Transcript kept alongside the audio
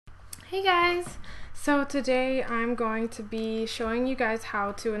Hey guys! So today I'm going to be showing you guys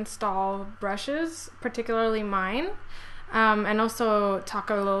how to install brushes, particularly mine, and also talk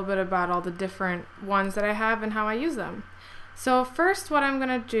a little bit about all the different ones that I have and how I use them. So first what I'm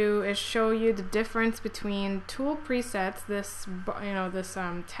going to do is show you the difference between tool presets, this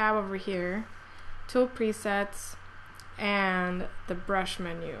tab over here, tool presets, and the brush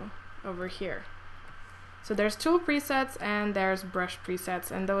menu over here. So there's tool presets and there's brush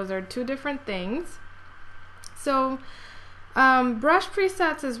presets, and those are two different things. So brush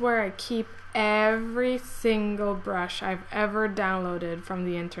presets is where I keep every single brush I've ever downloaded from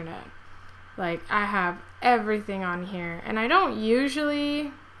the internet. Like, I have everything on here, and I don't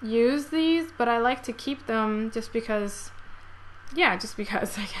usually use these, but I like to keep them just because, I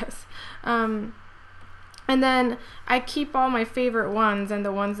guess. And then I keep all my favorite ones and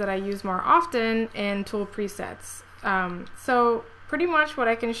the ones that I use more often in tool presets. So pretty much what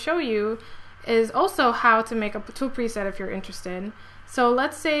I can show you is also how to make a tool preset if you're interested. So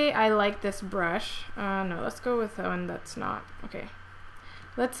let's say I like this brush. No, let's go with the one that's not. Okay.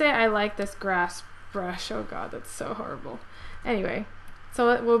 Let's say I like this grass brush. Oh god, that's so horrible. Anyway, so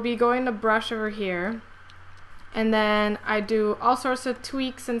it will be going to brush over here. And then I do all sorts of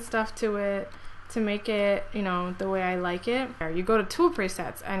tweaks and stuff to it to make it, the way I like it. You go to tool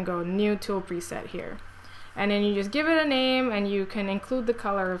presets and go new tool preset here. And then you just give it a name and you can include the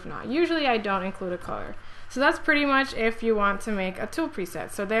color if not. Usually I don't include a color. So that's pretty much if you want to make a tool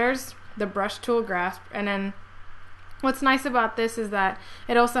preset. So there's the brush tool grasp, and then what's nice about this is that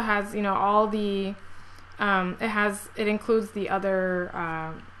it also has, all the, it includes the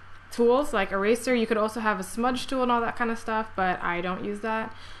other tools like eraser. You could also have a smudge tool and all that kind of stuff, but I don't use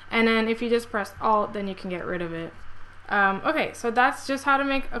that. And then if you just press Alt, then you can get rid of it. Okay, so that's just how to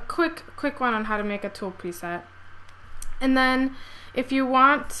make a quick one on how to make a tool preset. And then if you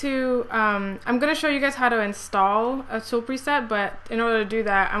want to, I'm going to show you guys how to install a tool preset, but in order to do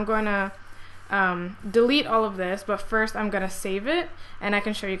that, I'm going to delete all of this, but first I'm going to save it, and I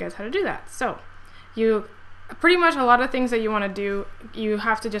can show you guys how to do that. So pretty much a lot of things that you want to do, you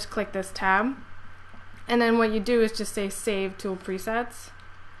have to just click this tab, and then what you do is just say Save Tool Presets.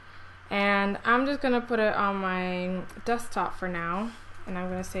 And I'm just going to put it on my desktop for now. And I'm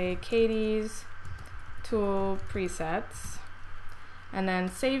going to say Katie's Tool Presets. And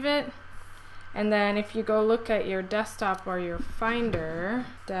then save it. And then if you go look at your desktop or your Finder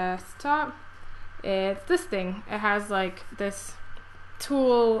desktop, it's this thing. It has like this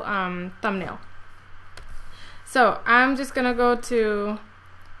tool thumbnail. So I'm just going to go to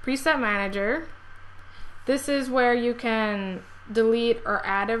Preset Manager. This is where you can delete or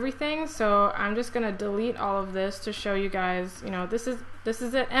add everything. So I'm just gonna delete all of this to show you guys, this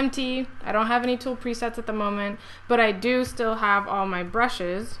is it empty. I don't have any tool presets at the moment, but I do still have all my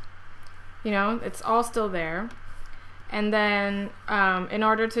brushes. It's all still there. And then in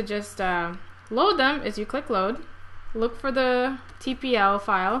order to just load them is you click load, look for the TPL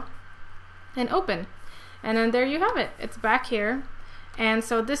file, and open. And then there you have it. It's back here. And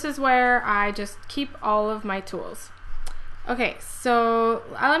so this is where I just keep all of my tools. Okay, so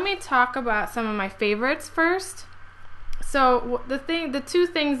let me talk about some of my favorites first. So the two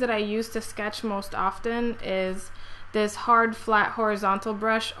things that I use to sketch most often is this hard flat horizontal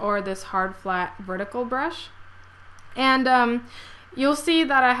brush or this hard flat vertical brush. And you'll see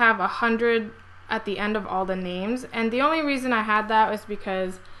that I have 100 at the end of all the names, and the only reason I had that was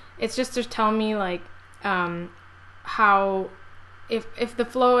because it's just to tell me like how if the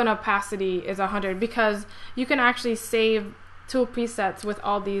flow and opacity is 100, because you can actually save tool presets with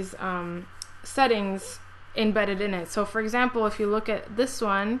all these settings embedded in it. So for example, if you look at this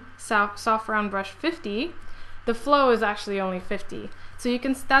one, soft round brush 50, the flow is actually only 50. So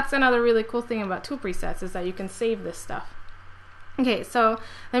that's another really cool thing about tool presets, is that you can save this stuff. Okay, so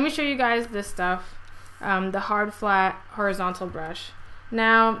let me show you guys this stuff, the hard flat horizontal brush.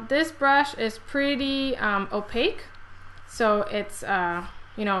 Now this brush is pretty opaque. So it's,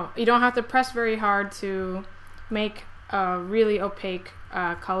 you don't have to press very hard to make a really opaque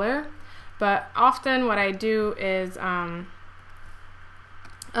color. But often what I do is,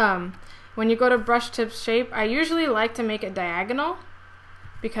 when you go to brush tip shape, I usually like to make it diagonal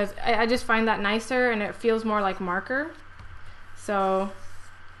because I just find that nicer and it feels more like marker. So,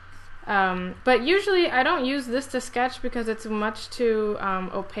 but usually I don't use this to sketch because it's much too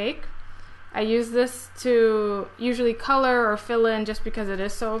opaque. I use this to usually color or fill in just because it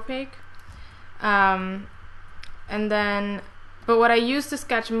is so opaque. But what I use to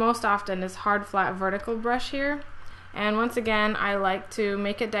sketch most often is hard flat vertical brush here. And once again, I like to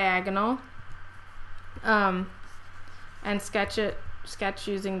make it diagonal and sketch it sketch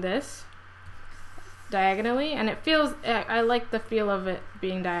using this diagonally, and it feels, I like the feel of it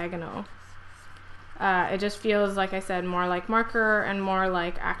being diagonal. It just feels, like I said, more like marker and more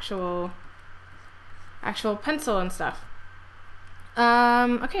like actual pencil and stuff.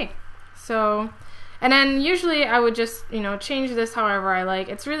 Okay, so, and then usually I would just, you know, change this however I like.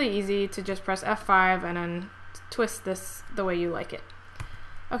 It's really easy to just press F5 and then twist this the way you like it.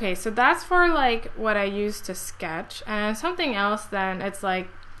 Okay, so that's for like what I use to sketch. And something else, then it's like,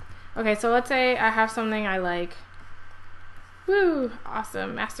 okay, so let's say I have something I like. Woo,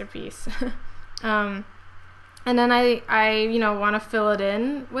 awesome, masterpiece. And then I you know, want to fill it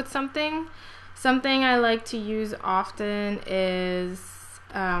in with something. Something I like to use often is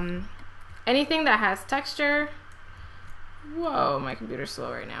anything that has texture. Whoa, my computer's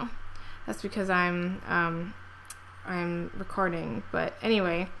slow right now. That's because I'm recording. But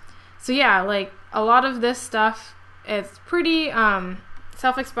anyway, so yeah, like a lot of this stuff, it's pretty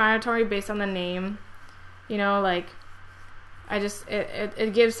self-explanatory based on the name. You know, like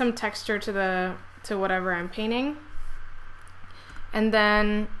it gives some texture to whatever I'm painting. And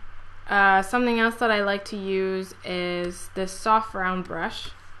then something else that I like to use is this soft round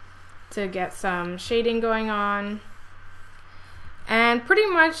brush to get some shading going on. And pretty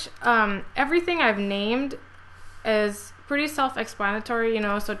much everything I've named is pretty self-explanatory, you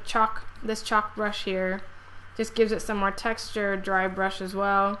know, so this chalk brush here just gives it some more texture, dry brush as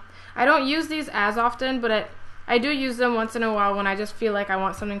well. I don't use these as often, but I do use them once in a while when I just feel like I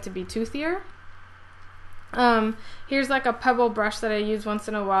want something to be toothier. Here's like a pebble brush that I use once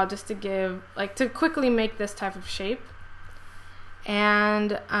in a while just to give, like, to quickly make this type of shape.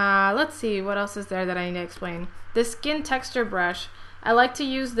 And let's see, what else is there that I need to explain? This skin texture brush, I like to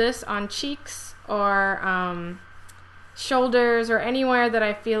use this on cheeks or shoulders or anywhere that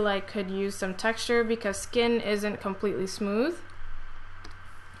I feel like could use some texture because skin isn't completely smooth.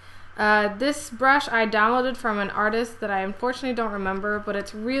 This brush I downloaded from an artist that I unfortunately don't remember, but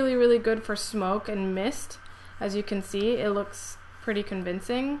it's really, really good for smoke and mist. As you can see, it looks pretty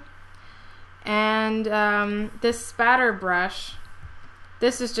convincing. And this spatter brush,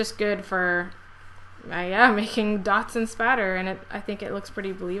 this is just good for making dots and spatter, and I think it looks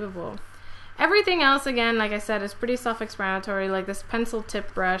pretty believable. Everything else, again, like I said, is pretty self-explanatory. Like this pencil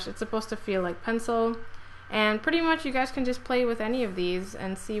tip brush, it's supposed to feel like pencil. And pretty much you guys can just play with any of these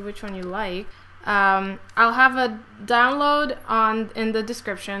and see which one you like. I'll have a download in the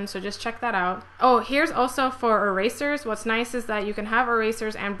description, so just check that out. Oh, here's also for erasers. What's nice is that you can have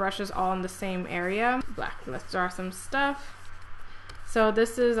erasers and brushes all in the same area. Black, let's draw some stuff. So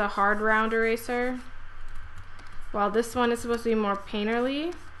this is a hard round eraser, while this one is supposed to be more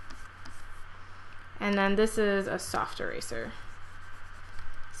painterly. And then this is a soft eraser.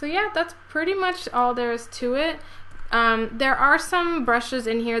 So yeah, that's pretty much all there is to it. There are some brushes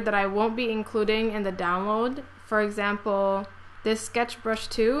in here that I won't be including in the download. For example, this Sketch Brush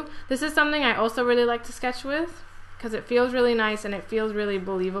 2. This is something I also really like to sketch with because it feels really nice and it feels really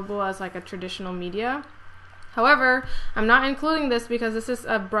believable as like a traditional media. However, I'm not including this because this is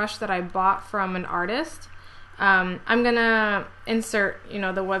a brush that I bought from an artist. I'm gonna insert, you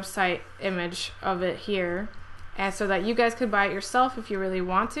know, the website image of it here, and so that you guys could buy it yourself if you really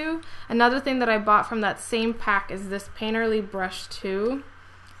want to. Another thing that I bought from that same pack is this Painterly Brush 2.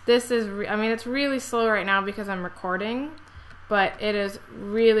 This is, I mean, it's really slow right now because I'm recording, but it is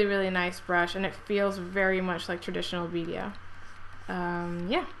really, really nice brush, and it feels very much like traditional media.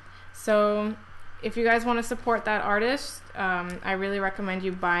 Yeah, so if you guys want to support that artist, I really recommend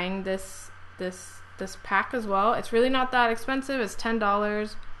you buying this pack as well. It's really not that expensive. It's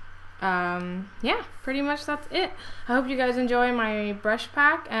 $10. Yeah, pretty much that's it. I hope you guys enjoy my brush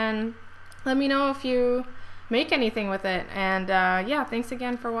pack, and let me know if you make anything with it. And yeah, thanks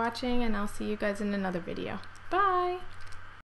again for watching, and I'll see you guys in another video. Bye!